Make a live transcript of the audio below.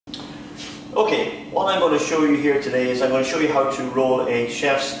Okay, what I'm going to show you here today is I'm going to show you how to roll a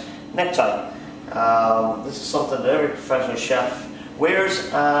chef's necktie. This is something that every professional chef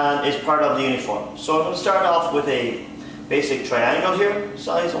wears and is part of the uniform. So I'm going to start off with a basic triangle here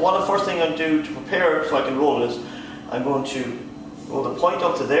size. And the first thing I do to prepare so I can roll is I'm going to roll the point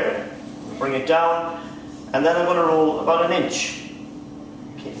up to there, bring it down, and then I'm going to roll about an inch.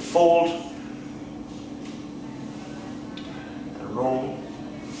 Okay, fold and roll.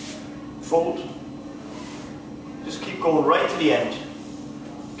 Fold. Just keep going right to the end.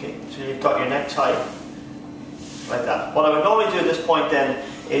 Okay, so you've got your necktie like that. What I would normally do at this point then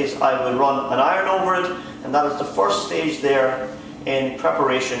is I would run an iron over it, and that is the first stage there in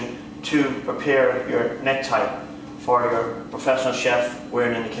preparation to prepare your necktie for your professional chef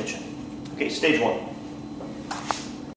wearing in the kitchen. Okay, stage one.